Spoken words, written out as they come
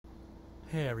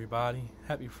Hey everybody,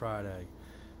 happy Friday.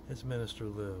 It's Minister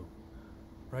Lou.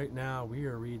 Right now we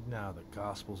are reading out the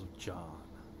Gospels of John.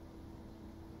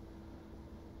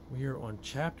 We are on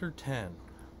chapter 10.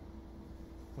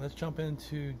 Let's jump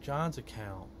into John's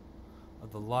account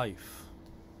of the life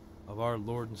of our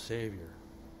Lord and Savior,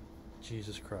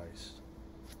 Jesus Christ.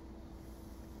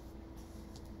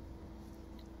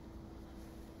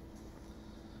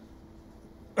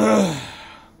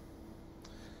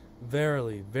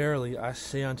 Verily, verily, I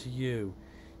say unto you,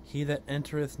 he that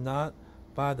entereth not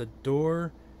by the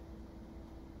door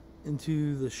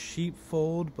into the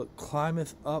sheepfold, but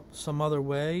climbeth up some other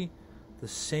way, the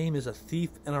same is a thief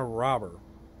and a robber.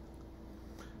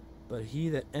 But he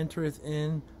that entereth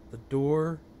in the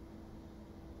door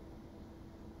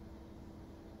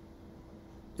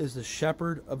is the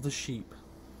shepherd of the sheep.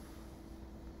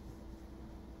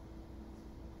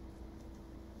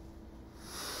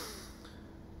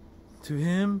 To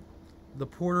him the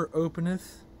porter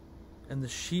openeth, and the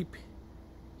sheep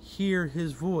hear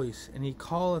his voice, and he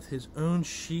calleth his own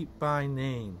sheep by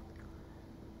name,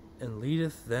 and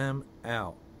leadeth them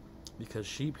out. Because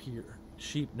sheep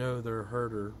know their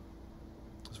herder's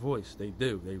voice. They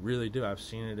do. They really do. I've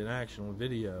seen it in action on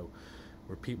video,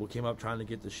 where people came up trying to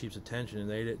get the sheep's attention, and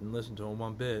they didn't listen to them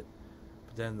one bit.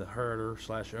 But then the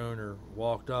herder/owner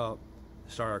walked up,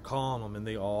 started calling them, and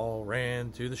they all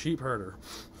ran to the sheep herder.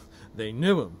 They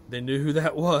knew him. They knew who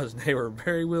that was, and they were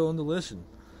very willing to listen.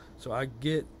 So I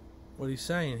get what he's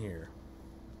saying here.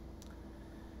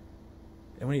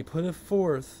 And when he putteth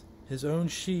forth his own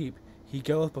sheep, he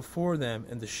goeth before them,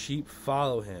 and the sheep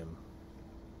follow him,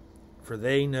 for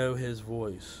they know his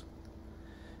voice.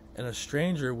 And a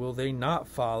stranger will they not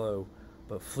follow,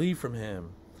 but flee from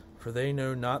him, for they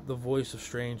know not the voice of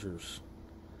strangers.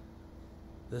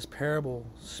 This parable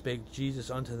spake Jesus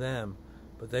unto them,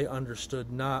 but they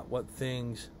understood not what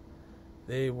things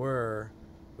they were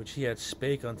which he had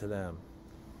spake unto them.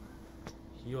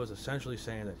 He was essentially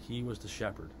saying that he was the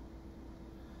shepherd,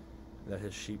 that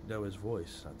his sheep know his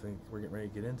voice. I think we're getting ready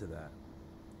to get into that.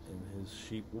 And his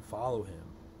sheep will follow him.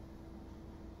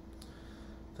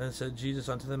 Then said Jesus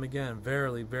unto them again,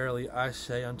 Verily, verily, I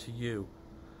say unto you,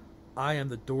 I am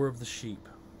the door of the sheep.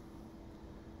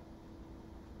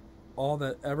 All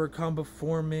that ever come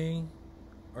before me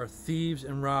are thieves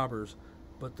and robbers,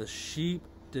 but the sheep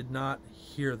did not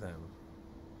hear them.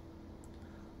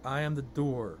 I am the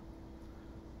door.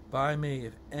 By me,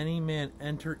 if any man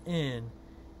enter in,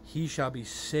 he shall be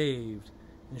saved,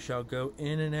 and shall go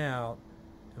in and out,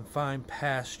 and find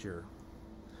pasture.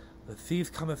 The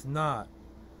thief cometh not,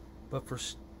 but for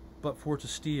to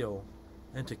steal,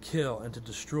 and to kill, and to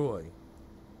destroy.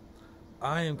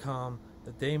 I am come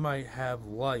that they might have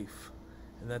life,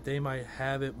 and that they might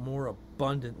have it more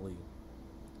abundantly.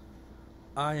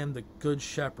 I am the good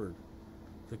shepherd.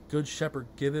 The good shepherd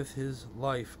giveth his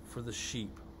life for the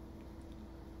sheep.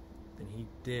 And he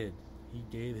did. He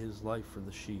gave his life for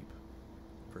the sheep,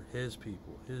 for his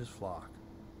people, his flock.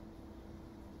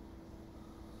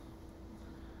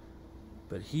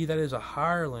 But he that is a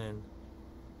hireling,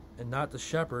 and not the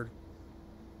shepherd,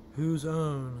 whose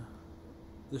own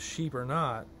the sheep are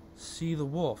not, see the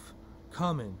wolf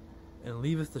coming, and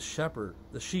leaveth the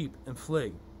sheep, and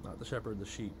flee. Not the shepherd, the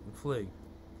sheep, and flee.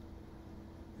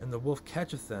 And the wolf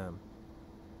catcheth them,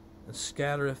 and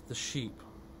scattereth the sheep.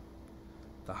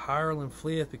 The hireling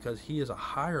fleeth, because he is a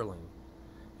hireling,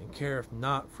 and careth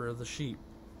not for the sheep.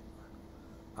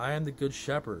 I am the good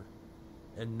shepherd,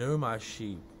 and know my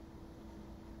sheep,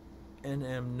 and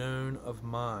am known of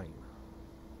mine.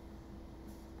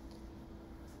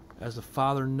 As the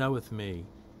Father knoweth me,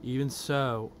 even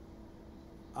so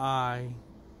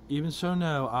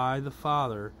know I the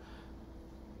Father,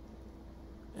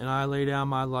 and I lay down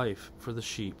my life for the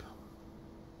sheep.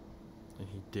 And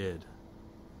he did.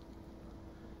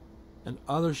 And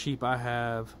other sheep I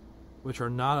have, which are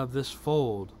not of this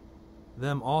fold,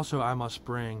 them also I must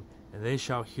bring, and they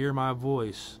shall hear my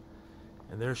voice,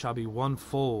 and there shall be one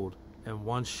fold and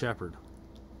one shepherd.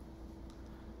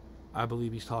 I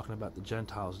believe he's talking about the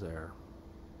Gentiles there,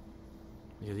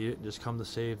 because he didn't just come to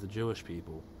save the Jewish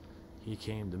people. He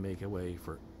came to make a way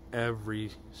for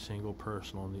every single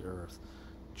person on the earth,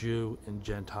 Jew and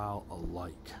Gentile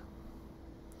alike.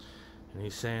 And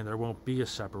he's saying there won't be a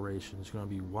separation. It's going to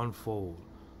be one fold,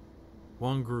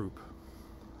 one group,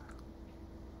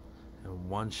 and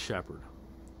one shepherd.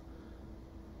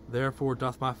 Therefore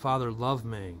doth my Father love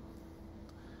me,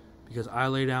 because I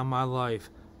lay down my life,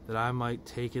 that I might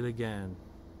take it again.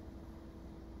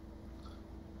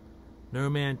 No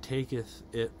man taketh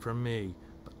it from me,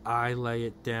 but I lay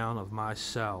it down of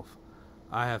myself.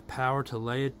 I have power to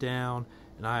lay it down,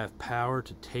 and I have power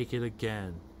to take it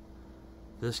again.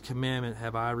 This commandment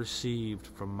have I received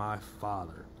from my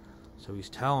Father. So he's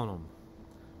telling them,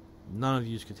 none of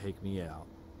you can take me out.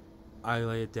 I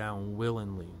lay it down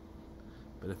willingly.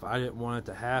 But if I didn't want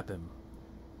it to happen,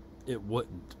 it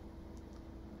wouldn't.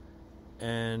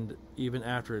 And even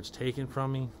after it's taken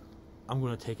from me, I'm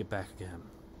going to take it back again.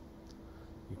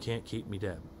 You can't keep me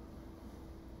dead.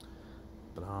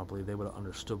 But I don't believe they would have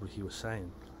understood what he was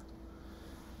saying.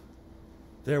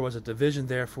 There was a division,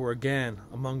 therefore, again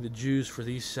among the Jews for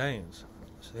these sayings.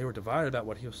 So they were divided about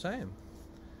what he was saying.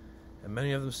 And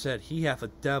many of them said, He hath a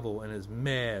devil and is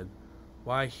mad.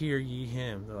 Why hear ye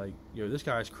him? They're like, this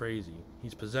guy's crazy.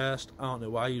 He's possessed. I don't know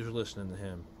why you're listening to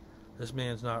him. This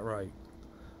man's not right.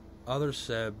 Others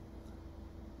said,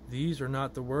 These are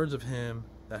not the words of him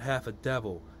that hath a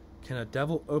devil. Can a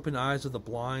devil open eyes of the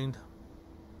blind?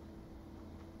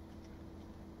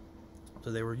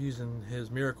 So they were using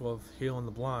his miracle of healing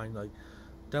the blind. Like,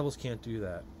 devils can't do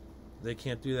that. They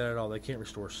can't do that at all. They can't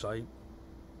restore sight.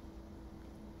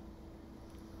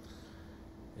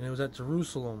 And it was at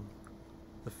Jerusalem,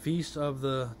 the feast of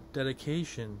the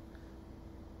dedication,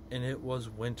 and it was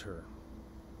winter.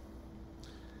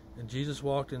 And Jesus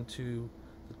walked into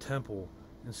the temple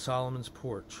in Solomon's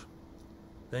porch.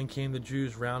 Then came the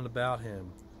Jews round about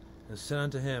him, and said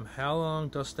unto him, How long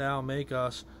dost thou make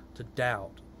us to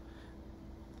doubt?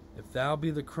 If thou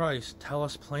be the Christ, tell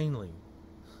us plainly.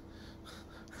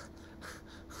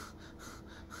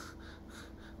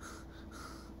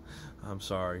 I'm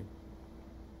sorry.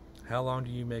 How long do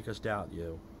you make us doubt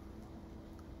you?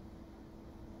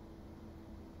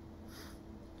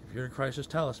 If you're the Christ, just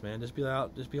tell us, man. Just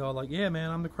be all like, yeah, man,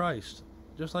 I'm the Christ.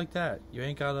 Just like that. You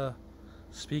ain't gotta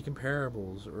speak in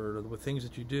parables or with things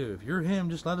that you do. If you're him,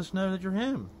 just let us know that you're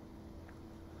him.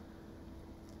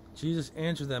 Jesus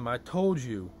answered them, I told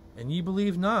you, and ye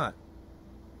believe not.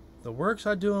 The works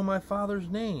I do in my Father's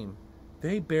name,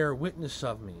 they bear witness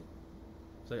of me.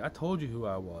 It's like, I told you who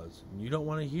I was, and you don't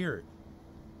want to hear it.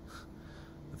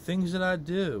 The things that I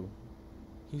do,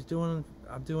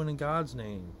 I'm doing in God's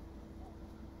name.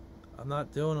 I'm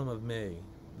not doing them of me.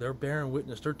 They're bearing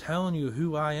witness. They're telling you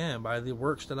who I am by the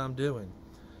works that I'm doing.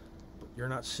 But you're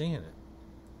not seeing it.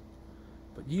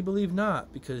 But ye believe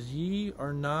not, because ye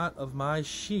are not of my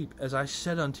sheep, as I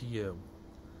said unto you.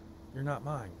 You're not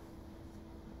mine.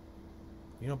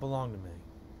 You don't belong to me.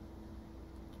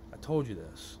 I told you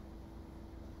this.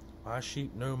 My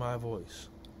sheep know my voice.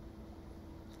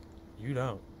 You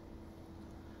don't.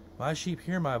 My sheep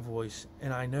hear my voice,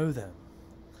 and I know them,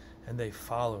 and they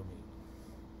follow me.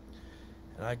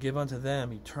 And I give unto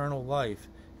them eternal life,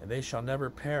 and they shall never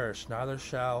perish, neither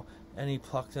shall any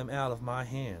pluck them out of my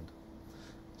hand.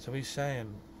 So he's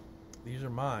saying, these are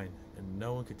mine, and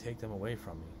no one can take them away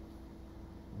from me.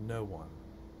 No one.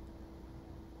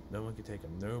 No one can take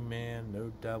them. No man,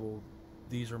 no devil.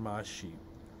 These are my sheep.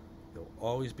 They'll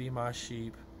always be my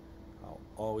sheep. I'll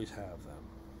always have them.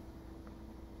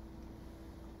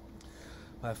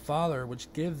 My Father,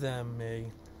 which give them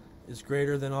me, is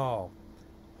greater than all,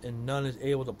 and none is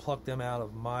able to pluck them out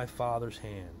of my Father's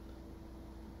hand.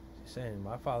 He's saying,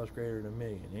 my Father's greater than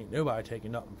me, and ain't nobody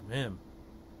taking nothing from him.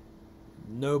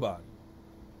 Nobody.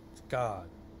 It's God.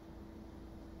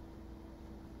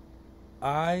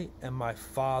 I and my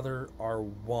Father are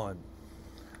one.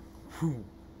 Whew.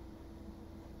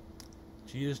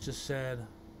 Jesus just said,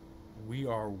 we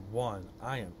are one.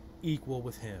 I am equal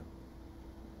with him.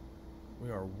 We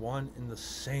are one and the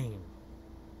same.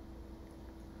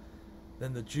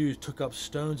 Then the Jews took up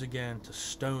stones again to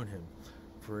stone him,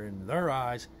 for in their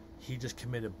eyes he just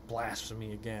committed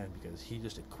blasphemy again, because he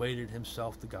just equated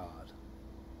himself to God.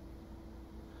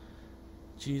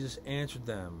 Jesus answered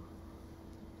them,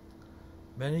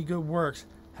 Many good works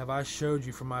have I showed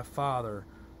you from my Father.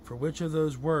 For which of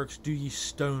those works do ye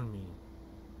stone me?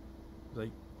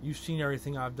 Like, you've seen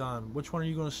everything I've done. Which one are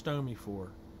you going to stone me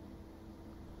for?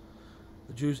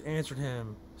 The Jews answered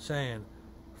him, saying,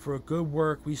 For a good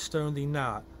work we stone thee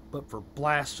not, but for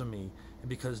blasphemy, and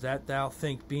because that thou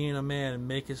think, being a man,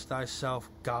 makest thyself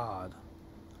God.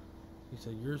 He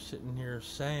said, you're sitting here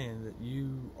saying that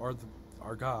you are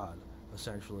our God,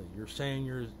 essentially. You're saying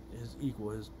you're his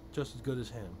equal, just as good as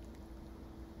him.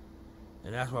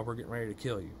 And that's why we're getting ready to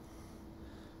kill you.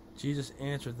 Jesus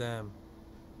answered them,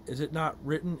 Is it not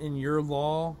written in your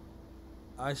law,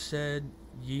 I said,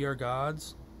 ye are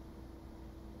gods?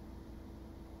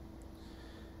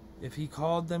 If he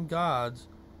called them gods,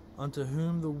 unto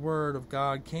whom the word of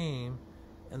God came,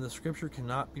 and the scripture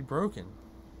cannot be broken.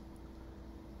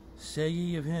 Say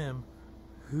ye of him,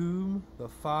 whom the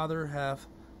Father hath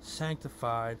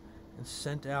sanctified and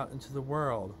sent out into the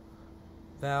world,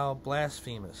 thou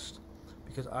blasphemest,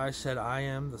 because I said I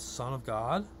am the Son of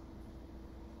God?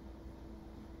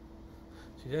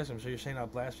 She asked him, so you're saying I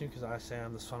blaspheme because I say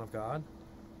I'm the Son of God?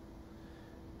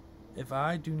 If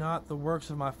I do not the works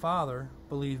of my Father,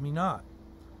 believe me not.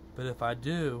 But if I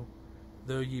do,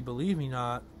 though ye believe me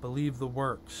not, believe the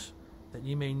works, that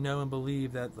ye may know and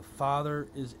believe that the Father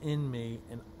is in me,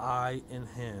 and I in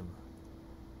him.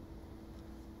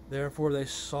 Therefore they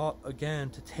sought again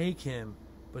to take him,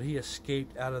 but he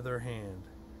escaped out of their hand,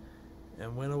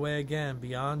 and went away again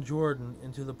beyond Jordan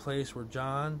into the place where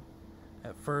John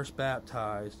at first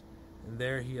baptized, and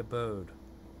there he abode.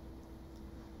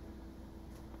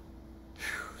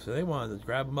 So they wanted to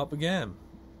grab him up again.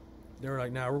 They were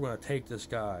like, now we're going to take this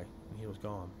guy. And he was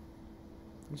gone.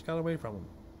 He just got away from him.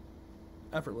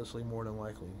 Effortlessly, more than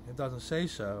likely. It doesn't say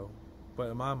so,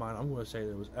 but in my mind, I'm going to say that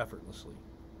it was effortlessly.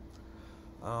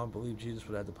 I don't believe Jesus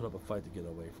would have to put up a fight to get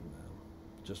away from them.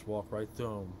 Just walk right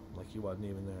through him like he wasn't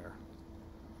even there.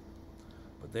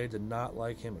 But they did not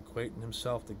like him equating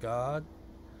himself to God.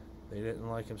 They didn't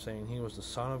like him saying he was the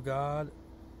Son of God.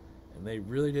 And they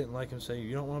really didn't like him saying,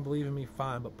 you don't want to believe in me,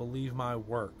 fine, but believe my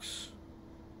works.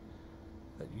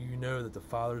 That you know that the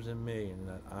Father's in me and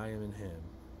that I am in him.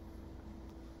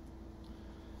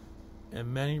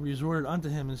 And many resorted unto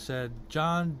him and said,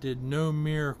 John did no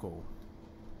miracle,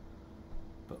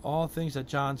 but all things that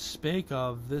John spake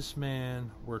of this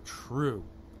man were true.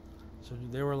 So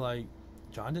they were like,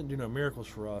 John didn't do no miracles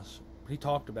for us, but he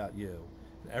talked about you.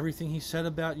 And everything he said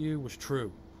about you was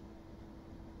true.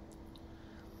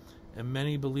 And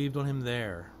many believed on him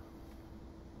there.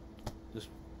 Just,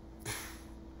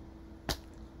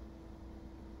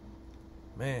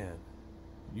 man,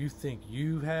 you think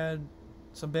you had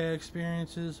some bad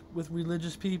experiences with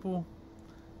religious people?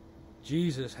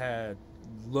 Jesus had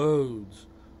loads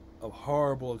of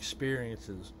horrible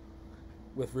experiences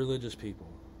with religious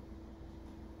people.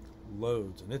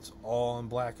 Loads. And it's all in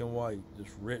black and white,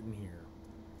 just written here.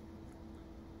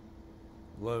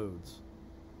 Loads.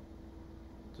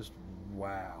 Just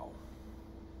wow.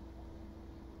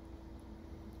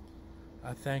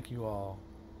 I thank you all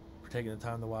for taking the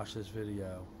time to watch this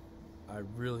video. I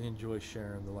really enjoy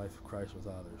sharing the life of Christ with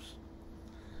others.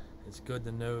 It's good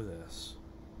to know this.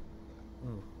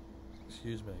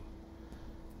 Excuse me.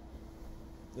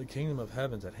 The kingdom of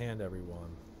heaven's at hand,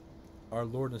 everyone. Our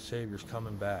Lord and Savior's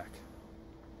coming back.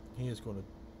 He is going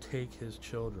to take his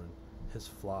children, his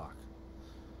flock,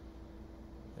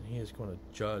 and he is going to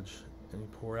judge and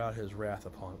pour out his wrath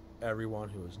upon everyone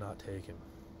who is not taken.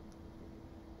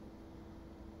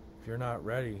 If you're not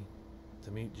ready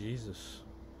to meet Jesus,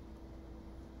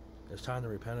 it's time to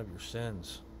repent of your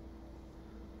sins.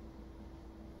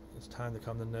 It's time to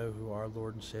come to know who our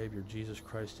Lord and Savior Jesus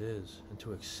Christ is, and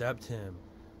to accept him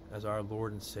as our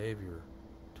Lord and Savior,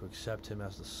 to accept him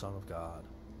as the Son of God,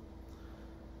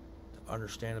 to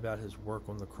understand about his work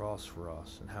on the cross for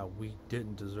us and how we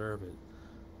didn't deserve it,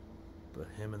 but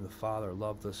him and the Father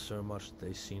loved us so much that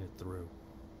they seen it through.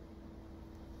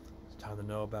 It's time to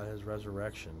know about his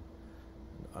resurrection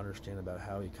and understand about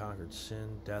how he conquered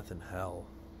sin, death, and hell.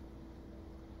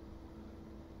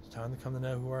 It's time to come to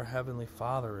know who our Heavenly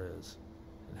Father is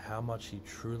and how much he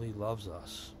truly loves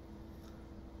us.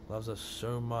 Loves us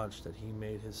so much that he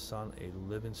made his Son a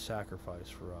living sacrifice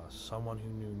for us, someone who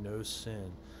knew no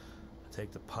sin, to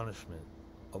take the punishment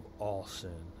of all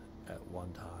sin at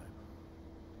one time.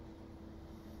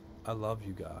 I love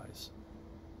you guys.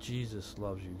 Jesus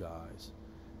loves you guys.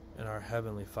 And our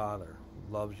Heavenly Father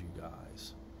loves you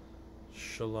guys.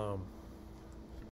 Shalom.